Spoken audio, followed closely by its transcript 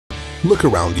look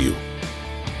around you.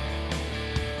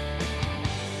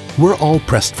 We're all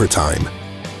pressed for time,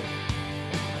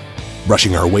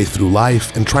 rushing our way through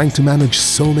life and trying to manage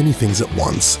so many things at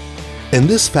once. In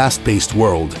this fast-paced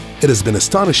world, it has been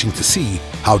astonishing to see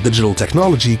how digital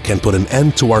technology can put an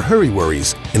end to our hurry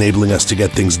worries, enabling us to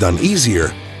get things done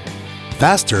easier,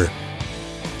 faster,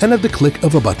 and at the click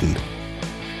of a button.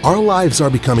 Our lives are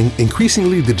becoming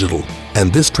increasingly digital,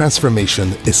 and this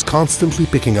transformation is constantly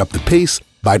picking up the pace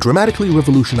by dramatically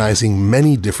revolutionizing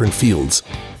many different fields.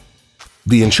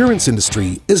 The insurance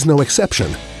industry is no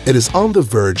exception. It is on the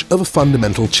verge of a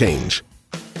fundamental change.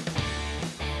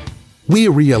 We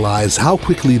realize how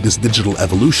quickly this digital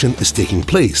evolution is taking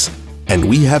place, and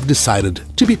we have decided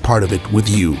to be part of it with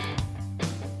you.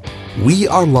 We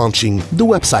are launching the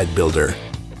Website Builder,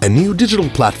 a new digital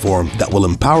platform that will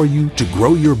empower you to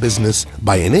grow your business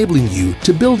by enabling you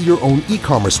to build your own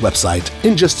e-commerce website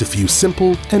in just a few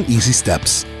simple and easy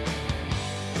steps.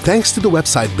 Thanks to the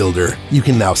Website Builder, you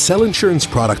can now sell insurance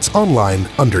products online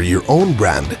under your own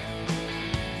brand,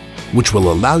 which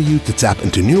will allow you to tap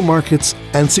into new markets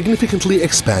and significantly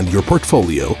expand your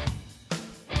portfolio.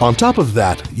 On top of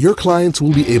that, your clients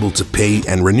will be able to pay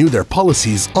and renew their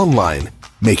policies online,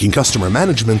 making customer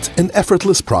management an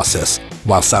effortless process,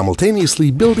 while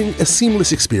simultaneously building a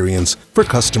seamless experience for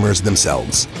customers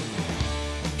themselves.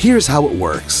 Here's how it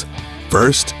works.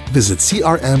 First, visit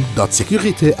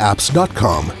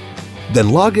crm.securiteapps.com. Then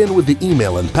log in with the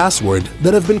email and password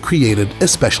that have been created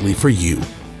especially for you.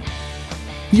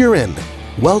 You're in.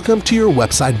 Welcome to your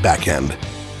website backend.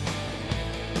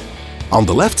 On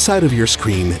the left side of your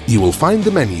screen, you will find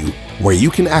the menu where you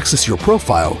can access your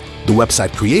profile, the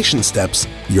website creation steps,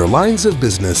 your lines of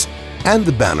business, and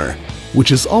the banner,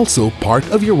 which is also part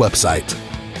of your website.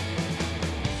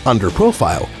 Under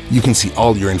Profile, you can see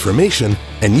all your information,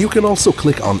 and you can also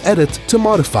click on Edit to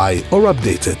modify or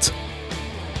update it.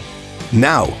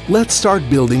 Now, let's start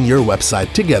building your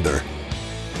website together.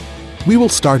 We will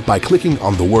start by clicking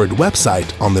on the word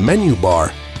Website on the menu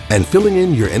bar and filling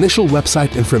in your initial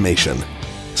website information.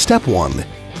 Step 1.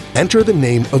 Enter the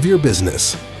name of your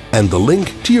business and the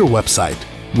link to your website,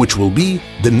 which will be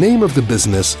the name of the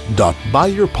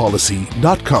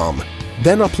business.buyyourpolicy.com.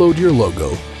 Then upload your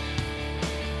logo.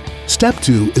 Step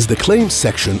 2 is the claims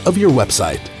section of your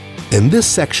website. In this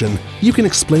section, you can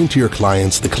explain to your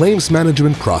clients the claims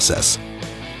management process.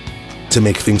 To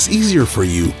make things easier for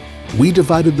you, we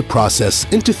divided the process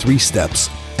into 3 steps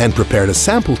and prepared a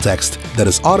sample text that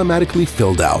is automatically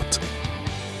filled out.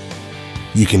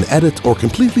 You can edit or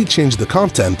completely change the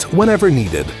content whenever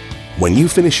needed. When you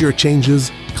finish your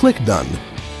changes, click Done.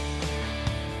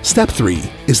 Step 3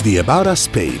 is the About Us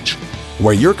page,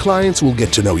 where your clients will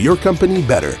get to know your company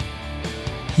better.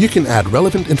 You can add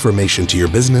relevant information to your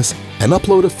business and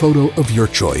upload a photo of your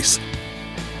choice.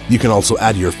 You can also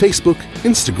add your Facebook,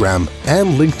 Instagram,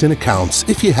 and LinkedIn accounts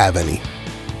if you have any.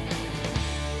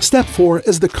 Step 4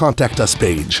 is the Contact Us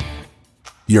page.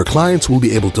 Your clients will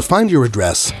be able to find your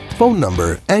address, phone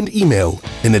number, and email,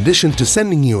 in addition to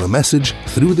sending you a message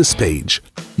through this page.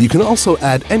 You can also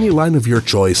add any line of your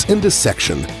choice in this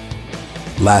section.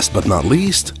 Last but not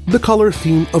least, the color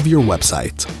theme of your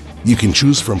website. You can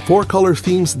choose from 4 color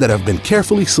themes that have been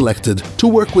carefully selected to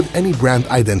work with any brand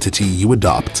identity you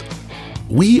adopt.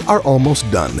 We are almost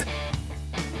done.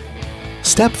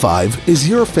 Step 5 is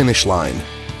your finish line.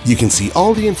 You can see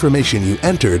all the information you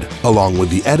entered along with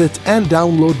the edit and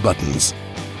download buttons.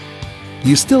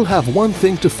 You still have one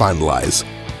thing to finalize.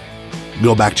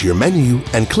 Go back to your menu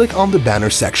and click on the banner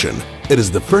section. It is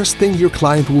the first thing your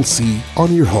client will see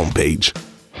on your homepage.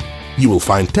 You will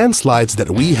find 10 slides that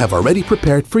we have already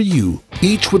prepared for you,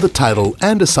 each with a title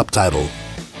and a subtitle.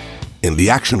 In the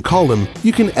action column,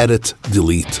 you can edit,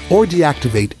 delete, or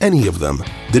deactivate any of them.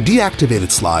 The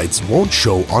deactivated slides won't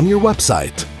show on your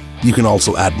website. You can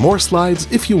also add more slides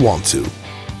if you want to.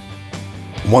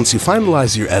 Once you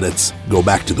finalize your edits, go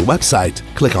back to the website,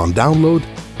 click on Download,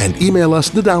 and email us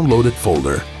the downloaded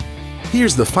folder.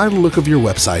 Here's the final look of your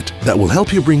website that will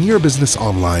help you bring your business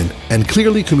online and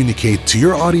clearly communicate to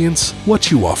your audience what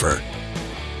you offer.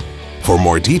 For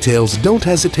more details, don't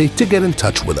hesitate to get in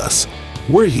touch with us.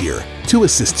 We're here to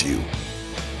assist you.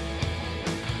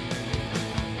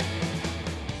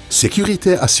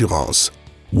 Sécurité Assurance.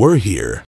 We're here.